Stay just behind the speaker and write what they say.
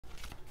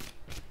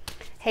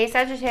Hey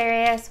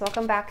Sagittarius,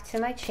 welcome back to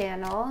my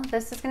channel.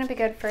 This is going to be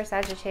good for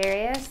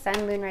Sagittarius,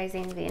 Sun, Moon,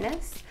 Rising,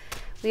 Venus.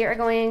 We are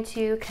going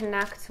to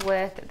connect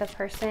with the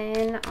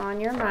person on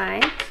your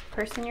mind,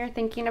 person you're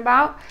thinking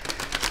about.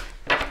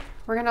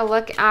 We're going to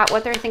look at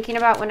what they're thinking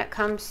about when it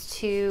comes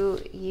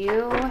to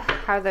you,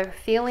 how they're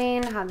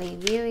feeling, how they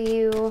view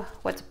you,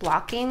 what's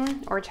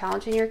blocking or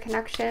challenging your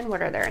connection,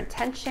 what are their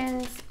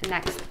intentions,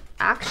 next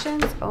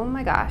actions, oh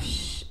my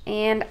gosh,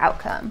 and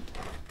outcome.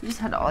 You just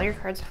had all your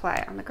cards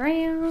fly on the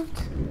ground.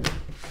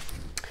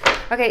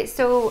 Okay,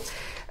 so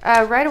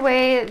right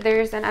away,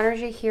 there's an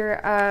energy here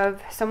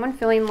of someone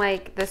feeling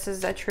like this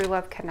is a true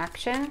love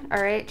connection,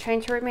 all right?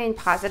 Trying to remain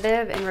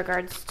positive in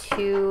regards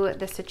to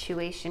the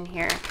situation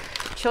here.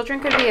 Children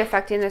could be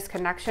affecting this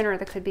connection, or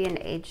there could be an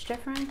age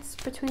difference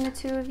between the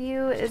two of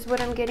you is what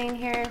I'm getting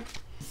here.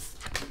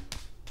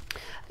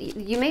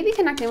 You may be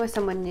connecting with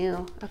someone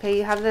new, okay?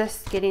 You have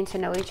this getting to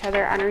know each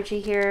other energy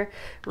here,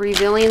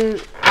 revealing,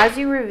 as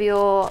you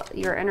reveal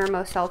your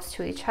innermost selves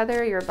to each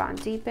other, your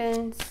bond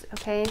deepens,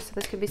 okay? So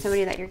this could be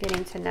somebody that you're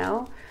getting to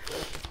know.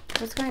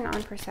 What's going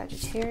on for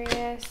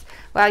Sagittarius?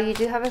 Wow, you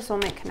do have a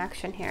soulmate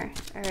connection here,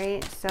 all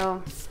right?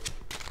 So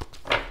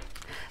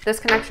this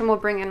connection will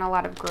bring in a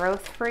lot of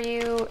growth for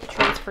you,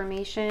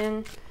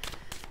 transformation,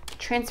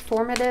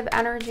 transformative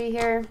energy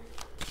here.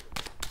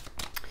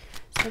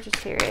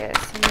 Sagittarius,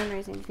 Sun, Moon,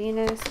 Rising,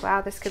 Venus.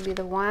 Wow, this could be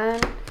the one.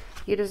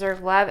 You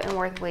deserve love and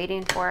worth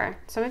waiting for.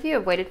 Some of you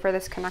have waited for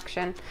this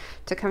connection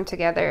to come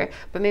together,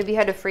 but maybe you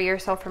had to free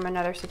yourself from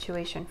another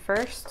situation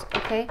first,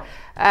 okay?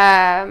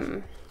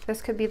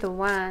 This could be the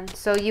one.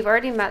 So you've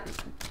already met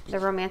the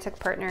romantic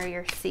partner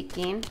you're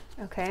seeking,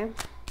 okay?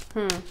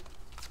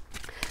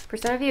 For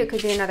some of you, it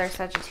could be another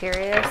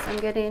Sagittarius I'm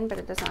getting, but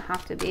it doesn't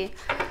have to be.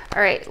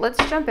 All right, let's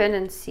jump in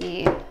and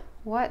see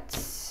what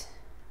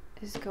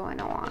is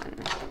going on.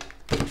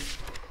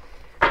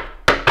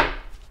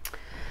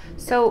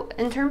 So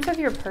in terms of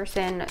your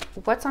person,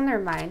 what's on their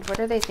mind? What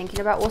are they thinking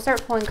about? We'll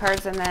start pulling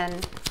cards and then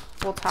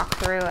we'll talk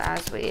through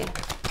as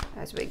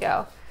we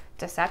go.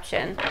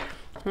 Deception.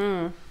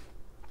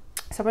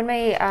 Someone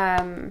may,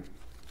 on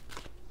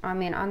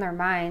their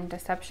mind,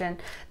 deception.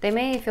 They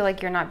may feel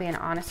like you're not being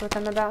honest with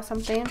them about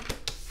something.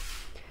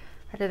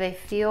 How do they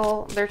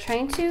feel? They're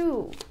trying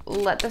to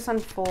let this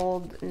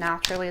unfold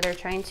naturally. They're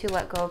trying to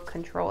let go of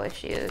control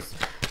issues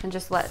and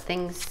just let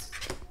things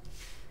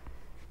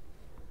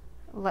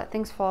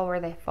fall where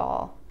they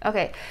fall.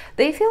 Okay,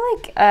 they feel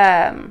like,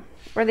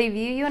 or they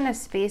view you in a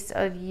space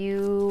of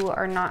you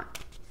are not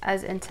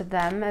as into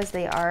them as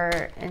they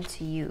are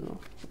into you.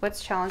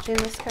 What's challenging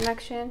this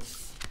connection?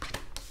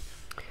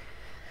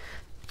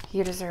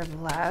 You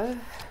deserve love.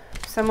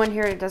 Someone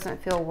here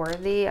doesn't feel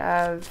worthy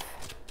of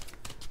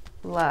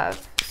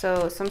love.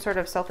 So some sort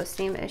of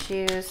self-esteem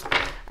issues.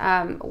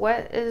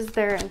 What is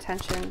their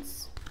intentions?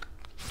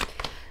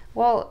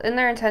 Well, in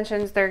their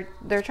intentions, they're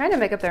trying to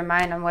make up their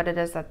mind on what it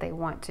is that they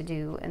want to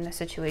do in the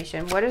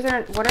situation. What are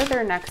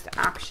their next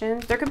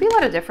actions? There could be a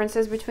lot of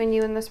differences between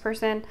you and this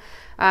person.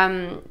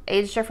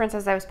 Age difference,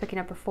 as I was picking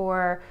up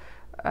before,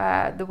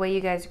 the way you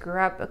guys grew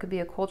up. It could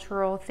be a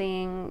cultural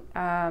thing,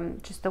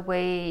 just the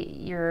way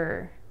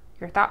your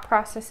thought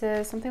process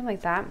is, something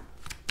like that.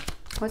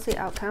 What's the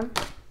outcome?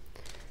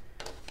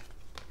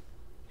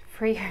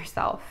 Free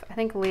yourself. I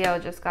think Leo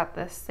just got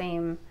this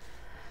same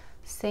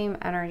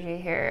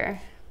energy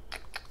here.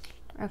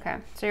 Okay,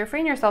 so you're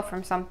freeing yourself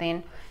from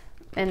something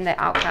in the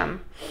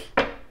outcome.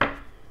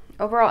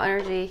 Overall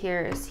energy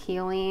here is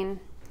healing.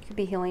 You could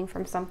be healing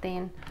from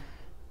something.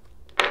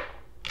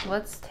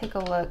 Let's take a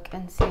look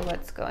and see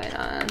what's going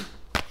on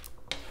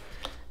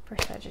for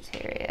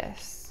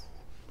Sagittarius.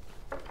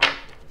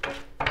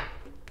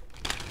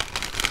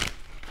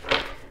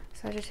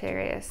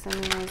 Sagittarius, Sun,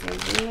 Moon, Rising,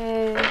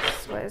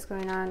 Venus. What is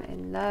going on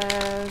in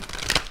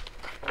love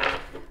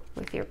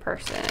with your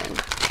person?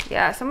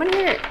 Yeah, someone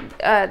here,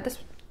 this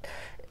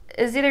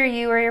is either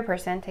you or your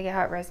person, take it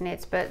how it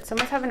resonates, but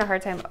someone's having a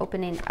hard time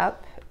opening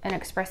up and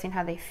expressing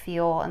how they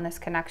feel in this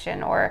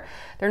connection, or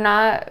they're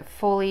not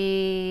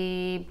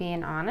fully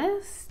being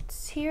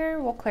honest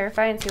here. We'll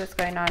clarify and see what's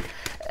going on.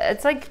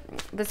 It's like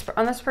this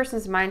on this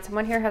person's mind,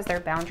 someone here has their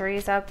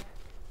boundaries up,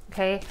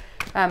 okay?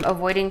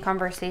 Avoiding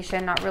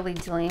conversation, not really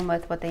dealing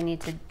with what they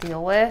need to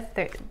deal with.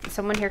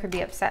 Someone here could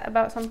be upset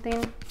about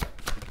something.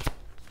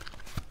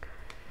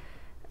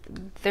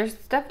 There's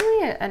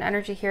definitely an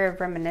energy here of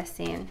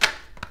reminiscing.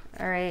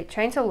 All right,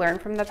 trying to learn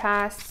from the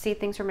past, see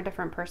things from a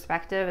different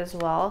perspective as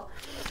well.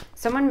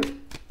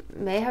 Someone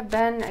may have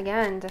been,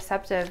 again,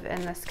 deceptive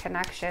in this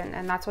connection,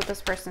 and that's what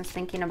this person's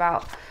thinking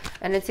about.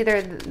 And it's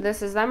either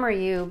this is them or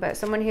you, but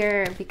someone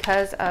here,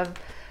 because of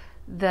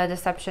the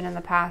deception in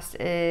the past,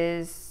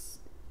 is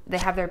they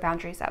have their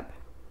boundaries up.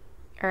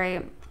 All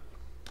right.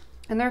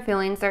 And their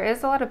feelings, there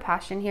is a lot of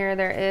passion here.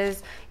 There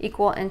is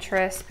equal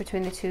interest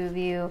between the two of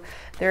you.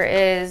 There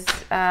is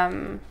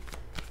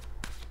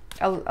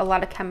a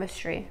lot of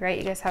chemistry, right?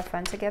 You guys have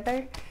fun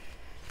together.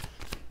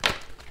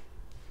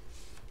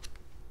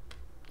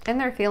 And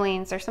their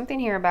feelings, there's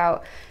something here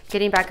about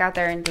getting back out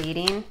there and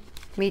dating,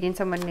 meeting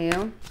someone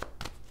new.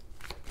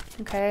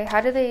 Okay, how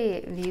do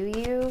they view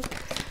you?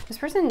 This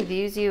person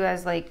views you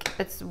as like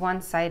it's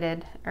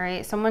one-sided, all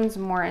right? Someone's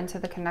more into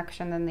the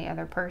connection than the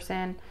other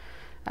person.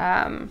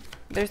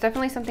 There's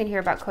definitely something here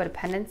about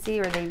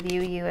codependency, or they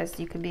view you as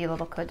you could be a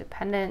little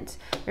codependent.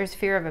 There's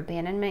fear of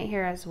abandonment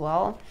here as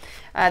well.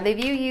 They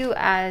view you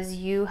as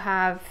you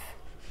have,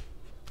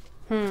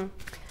 you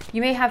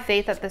may have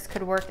faith that this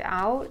could work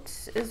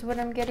out, is what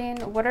I'm getting.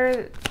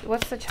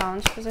 What's the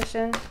challenge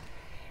position?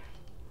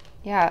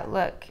 Yeah,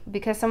 look,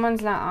 because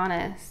someone's not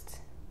honest.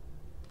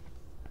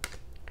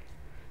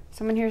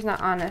 Someone here is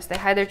not honest. They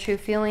hide their true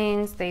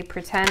feelings. They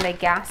pretend, they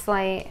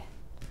gaslight.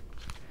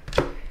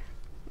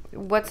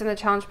 What's in the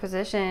challenge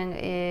position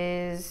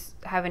is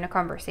having a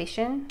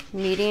conversation,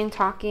 meeting,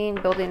 talking,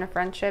 building a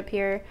friendship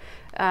here.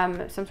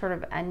 Some sort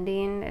of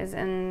ending is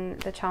in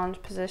the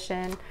challenge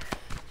position.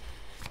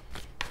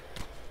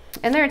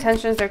 And their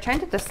intentions, they're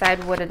trying to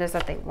decide what it is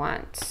that they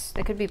want.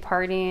 They could be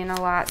partying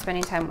a lot,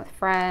 spending time with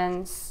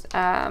friends,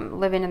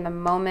 living in the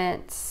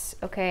moment.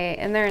 Okay,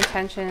 and their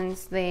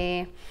intentions,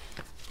 they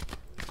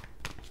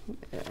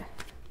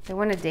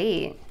want to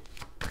date,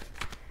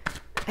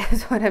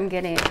 is what I'm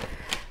getting.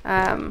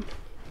 All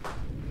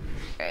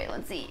right,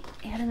 let's see.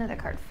 I had another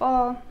card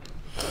fall.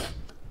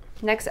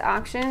 Next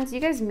actions. You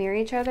guys mirror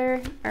each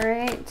other. All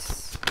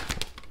right.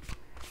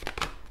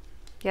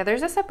 Yeah,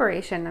 there's a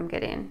separation I'm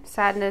getting.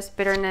 Sadness,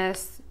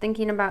 bitterness,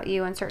 thinking about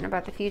you, uncertain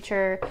about the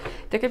future.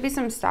 There could be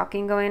some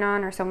stalking going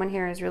on, or someone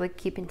here is really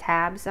keeping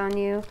tabs on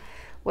you.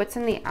 What's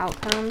in the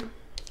outcome?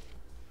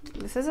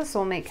 This is a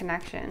soulmate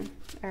connection.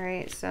 All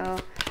right, so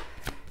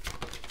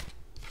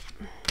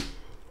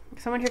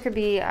someone here could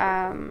be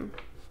yeah,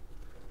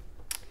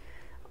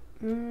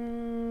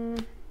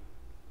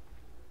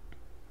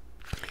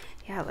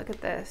 look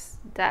at this.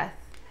 Death.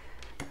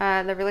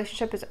 The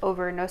relationship is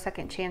over. No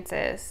second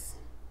chances.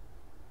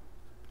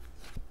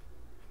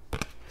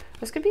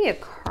 This could be a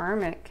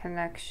karmic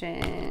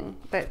connection,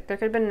 but there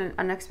could have been an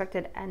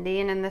unexpected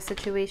ending in this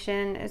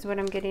situation, is what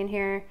I'm getting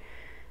here.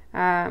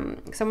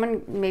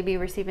 Someone may be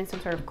receiving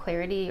some sort of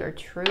clarity or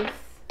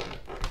truth.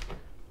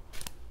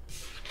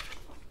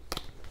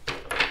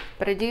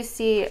 But I do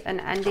see an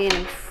ending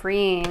and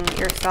freeing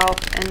yourself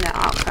in the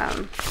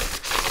outcome.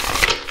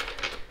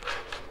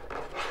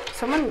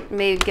 Someone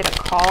may get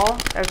a call,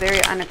 a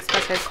very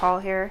unexpected call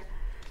here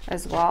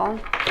as well.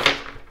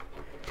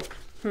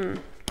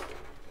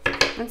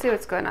 Let's see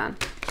what's going on.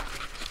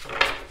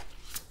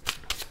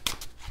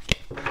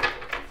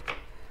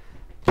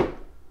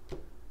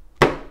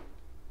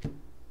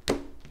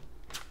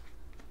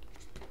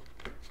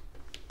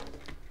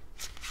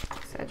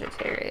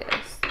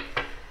 Sagittarius.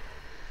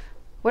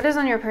 What is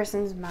on your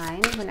person's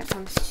mind when it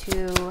comes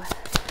to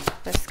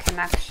this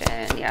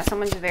connection? Yeah,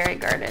 someone's very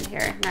guarded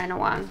here. 9 of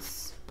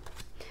Wands.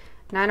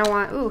 9 of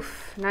Wands.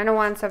 Oof. 9 of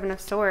Wands, 7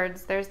 of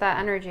Swords. There's that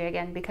energy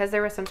again. Because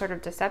there was some sort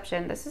of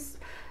deception. This is...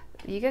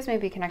 You guys may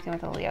be connecting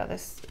with a Leo.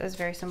 This is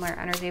very similar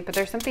energy. But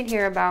there's something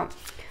here about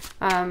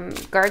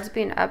guards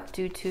being up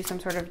due to some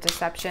sort of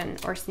deception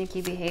or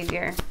sneaky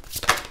behavior.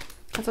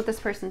 That's what this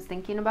person's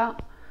thinking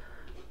about.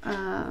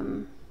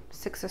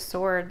 6 of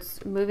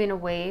Swords. Moving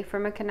away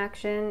from a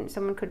connection.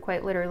 Someone could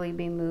quite literally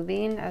be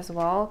moving as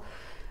well.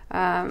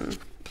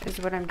 Is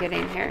what I'm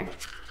getting here.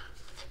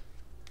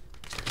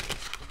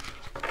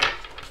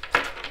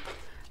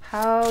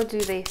 How do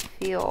they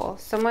feel?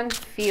 Someone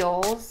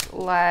feels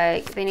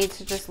like they need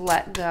to just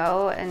let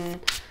go and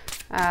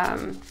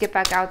get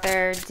back out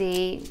there,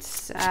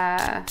 date,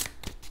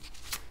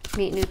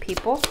 meet new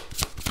people.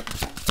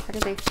 How do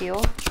they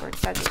feel towards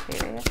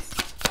Sagittarius?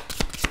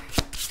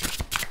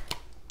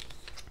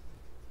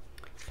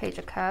 Page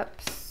of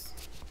Cups.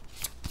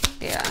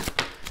 Yeah.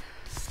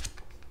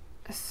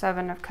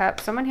 7 of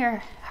Cups. Someone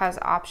here has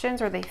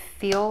options, or they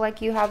feel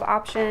like you have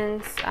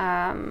options.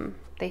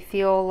 They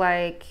feel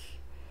like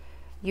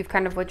you've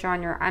kind of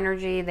withdrawn your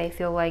energy. They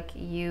feel like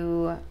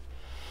you...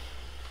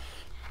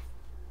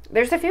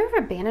 There's a fear of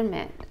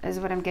abandonment is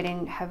what I'm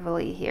getting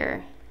heavily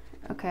here.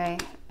 Okay.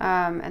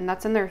 And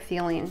that's in their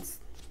feelings.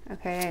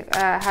 Okay.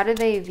 How do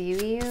they view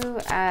you?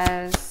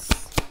 As...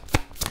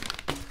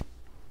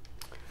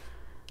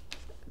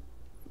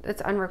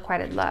 It's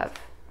unrequited love.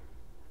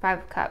 5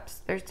 of Cups.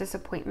 There's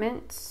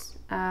disappointment.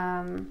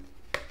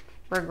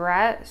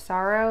 Regret.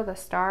 Sorrow. The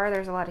Star.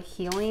 There's a lot of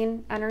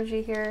healing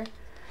energy here.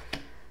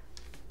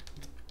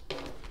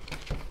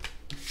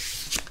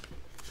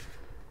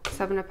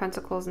 7 of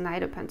Pentacles,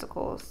 Knight of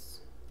Pentacles.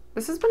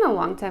 This has been a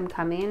long time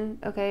coming,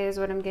 okay, is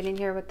what I'm getting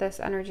here with this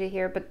energy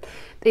here. But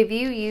they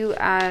view you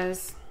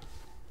as...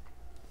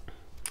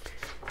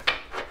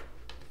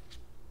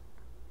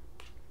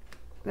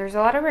 There's a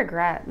lot of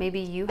regret. Maybe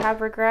you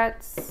have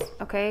regrets,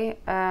 okay?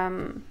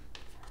 And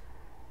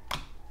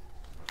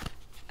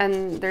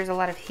there's a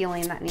lot of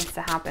healing that needs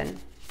to happen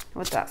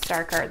with that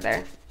Star card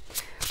there.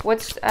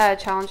 What's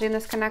challenging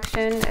this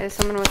connection is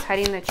someone was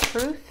hiding the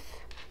truth.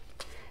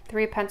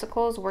 3 of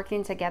Pentacles,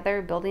 working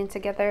together, building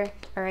together,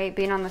 all right,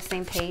 being on the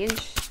same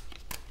page.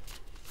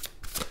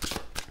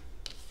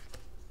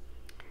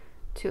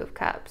 2 of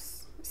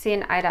Cups,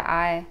 seeing eye to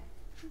eye.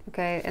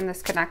 okay, in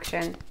this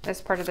connection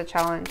as part of the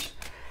challenge.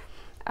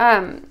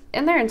 In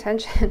their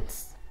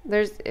intentions,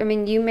 I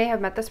mean, you may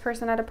have met this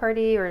person at a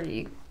party, or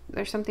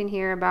there's something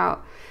here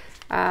about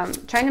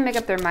trying to make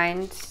up their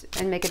mind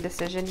and make a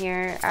decision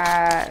here.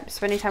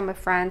 Spending time with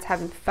friends,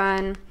 having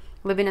fun,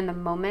 living in the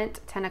moment.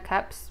 10 of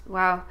Cups.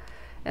 Wow.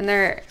 And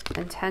their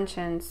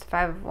intentions,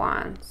 5 of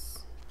Wands.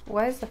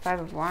 Why is the 5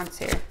 of Wands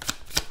here?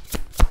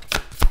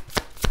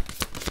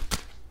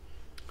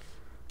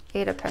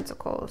 8 of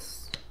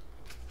Pentacles.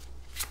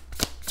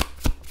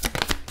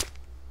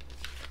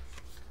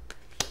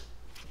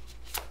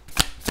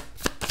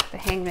 The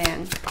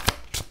Hangman.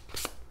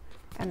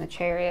 And the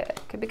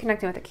Chariot. Could be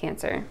connecting with a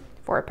Cancer.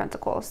 4 of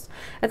Pentacles.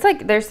 It's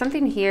like there's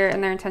something here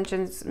in their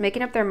intentions,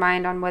 making up their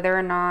mind on whether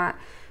or not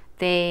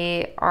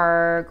they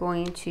are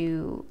going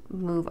to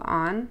move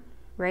on,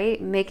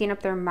 right? Making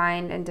up their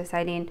mind and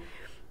deciding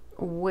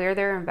where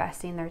they're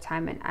investing their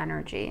time and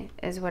energy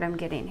is what I'm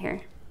getting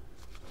here.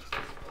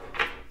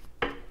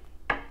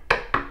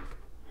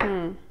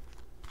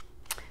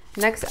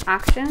 Next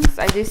actions,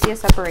 I do see a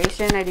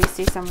separation. I do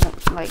see some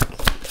like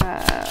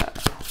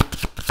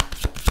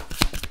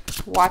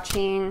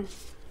watching.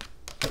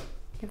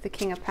 Give the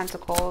King of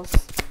Pentacles.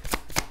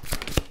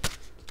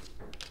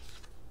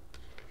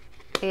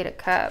 8 of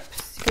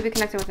Cups. You could be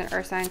connecting with an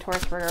Earth sign,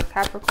 Taurus, Virgo,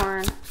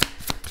 Capricorn.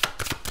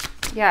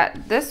 Yeah,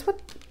 this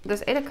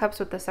 8 of Cups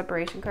with the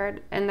separation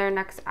card in their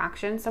next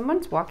action,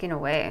 someone's walking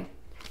away.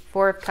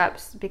 4 of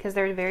Cups, because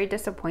they're very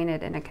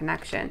disappointed in a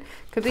connection.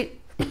 Could be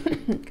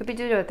could be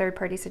due to a third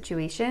party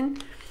situation.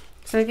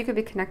 Some of you could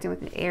be connecting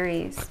with an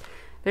Aries.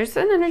 There's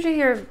an energy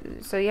here.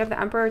 So you have the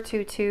Emperor,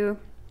 2-2,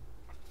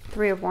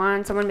 3 of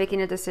Wands. Someone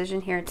making a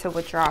decision here to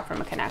withdraw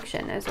from a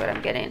connection is what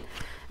I'm getting.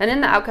 And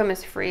then the outcome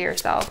is free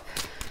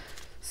yourself.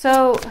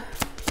 So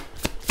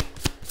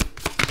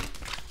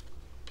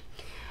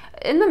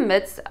in the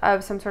midst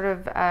of some sort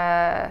of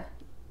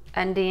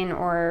ending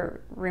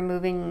or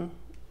removing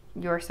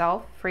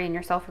yourself, freeing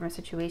yourself from a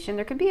situation,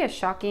 there could be a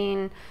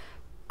shocking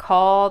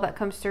call that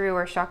comes through,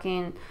 or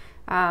shocking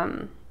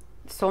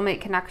soulmate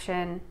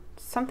connection,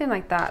 something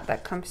like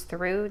that comes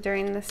through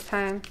during this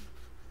time.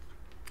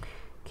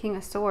 King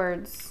of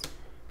Swords,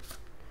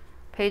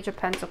 Page of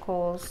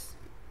Pentacles,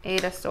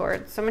 8 of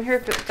Swords. Someone here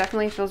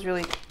definitely feels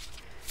really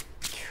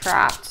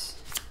trapped.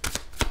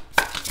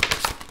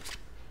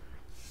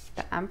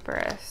 The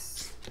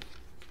Empress,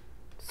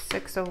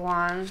 6 of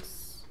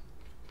Wands,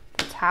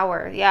 the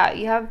Tower. Yeah,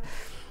 you have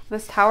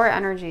this Tower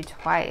energy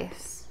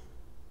twice.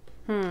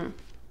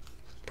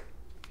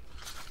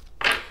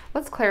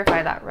 Let's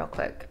clarify that real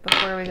quick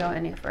before we go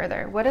any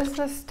further. What is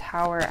this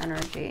Tower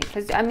energy?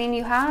 Because, I mean,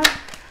 you have,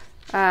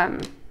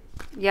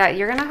 yeah,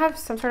 you're going to have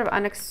some sort of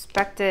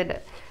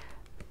unexpected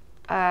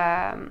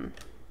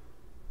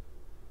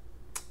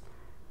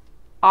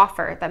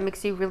offer that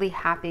makes you really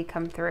happy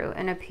come through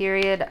in a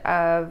period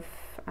of,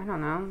 I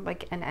don't know,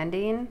 like an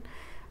ending,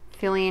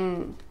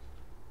 feeling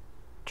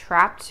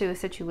trapped to a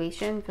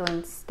situation,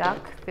 feeling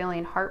stuck,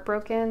 feeling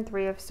heartbroken,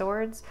 3 of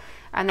Swords.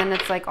 And then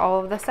it's like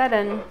all of a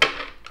sudden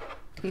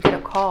you get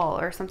a call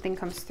or something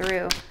comes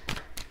through.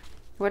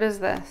 What is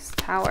this?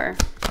 Tower.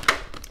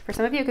 For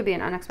some of you, it could be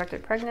an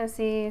unexpected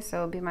pregnancy,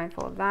 so be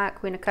mindful of that.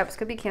 Queen of Cups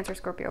could be Cancer,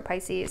 Scorpio,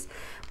 Pisces.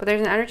 But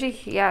there's an energy,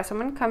 yeah,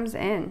 someone comes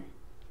in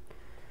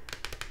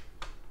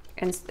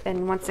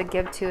and wants to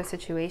give to a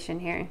situation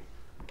here.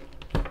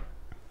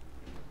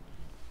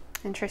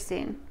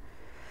 Interesting.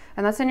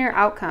 And that's in your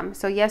outcome.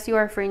 So yes, you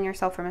are freeing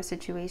yourself from a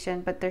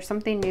situation, but there's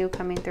something new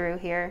coming through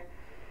here.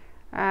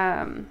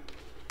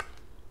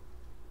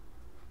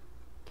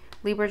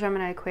 Libra,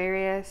 Gemini,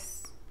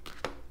 Aquarius,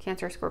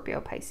 Cancer, Scorpio,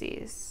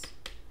 Pisces.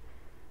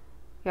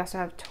 You also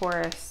have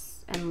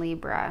Taurus and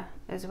Libra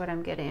is what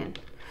I'm getting.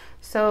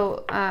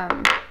 So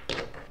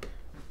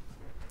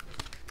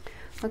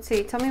let's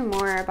see. Tell me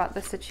more about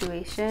the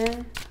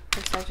situation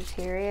for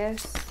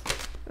Sagittarius.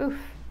 Oof.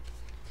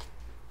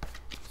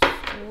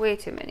 Way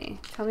too many.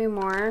 Tell me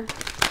more.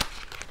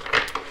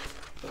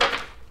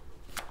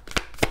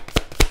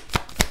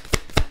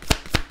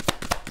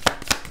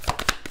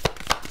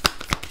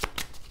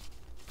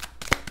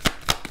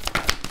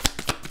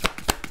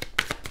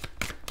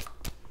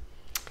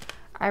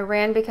 I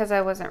ran because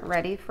I wasn't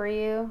ready for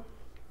you.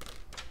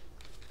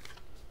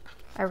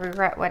 I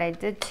regret what I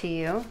did to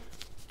you.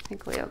 I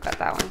think Leo got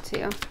that one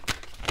too.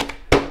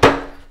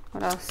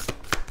 What else?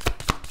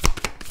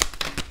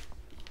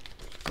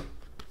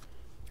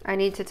 I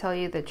need to tell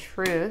you the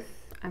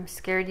truth. I'm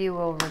scared you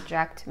will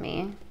reject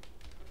me.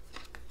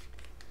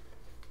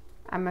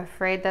 I'm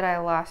afraid that I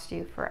lost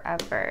you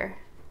forever.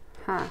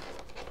 Huh.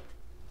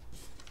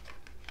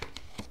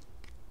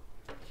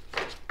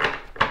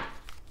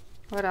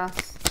 What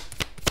else?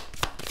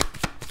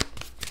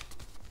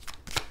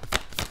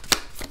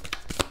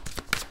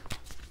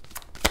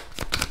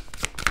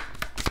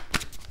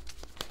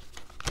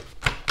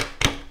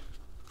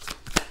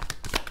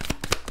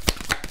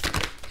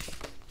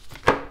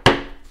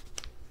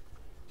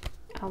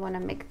 I want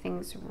to make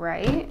things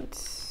right.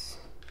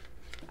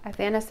 I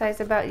fantasize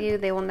about you.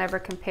 They will never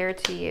compare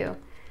to you.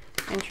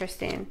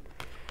 Interesting.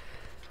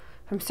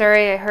 I'm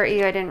sorry I hurt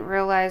you. I didn't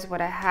realize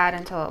what I had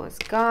until it was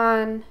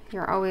gone.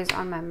 You're always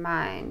on my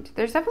mind.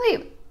 There's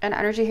definitely an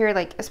energy here,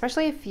 like,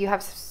 especially if you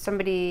have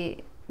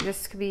somebody,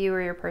 this could be you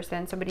or your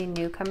person, somebody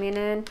new coming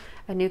in,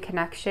 a new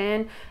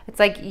connection. It's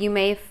like you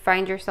may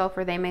find yourself,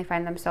 or they may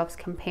find themselves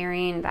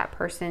comparing that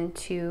person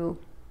to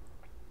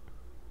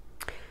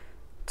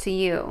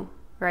you,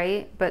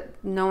 right? But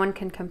no one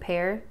can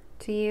compare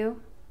to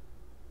you.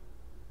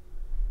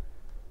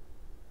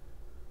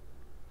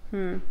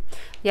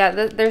 Yeah,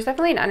 there's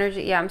definitely an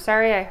energy. Yeah, I'm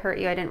sorry I hurt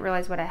you. I didn't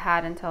realize what I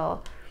had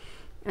until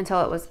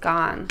it was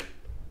gone.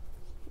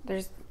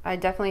 I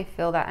definitely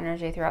feel that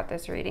energy throughout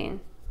this reading.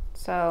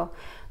 So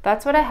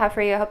that's what I have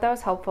for you. I hope that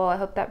was helpful. I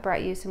hope that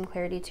brought you some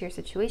clarity to your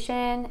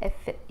situation. If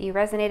you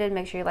resonated,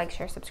 make sure you like,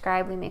 share,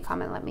 subscribe, leave me a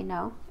comment, let me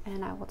know,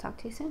 and I will talk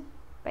to you soon.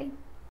 Bye.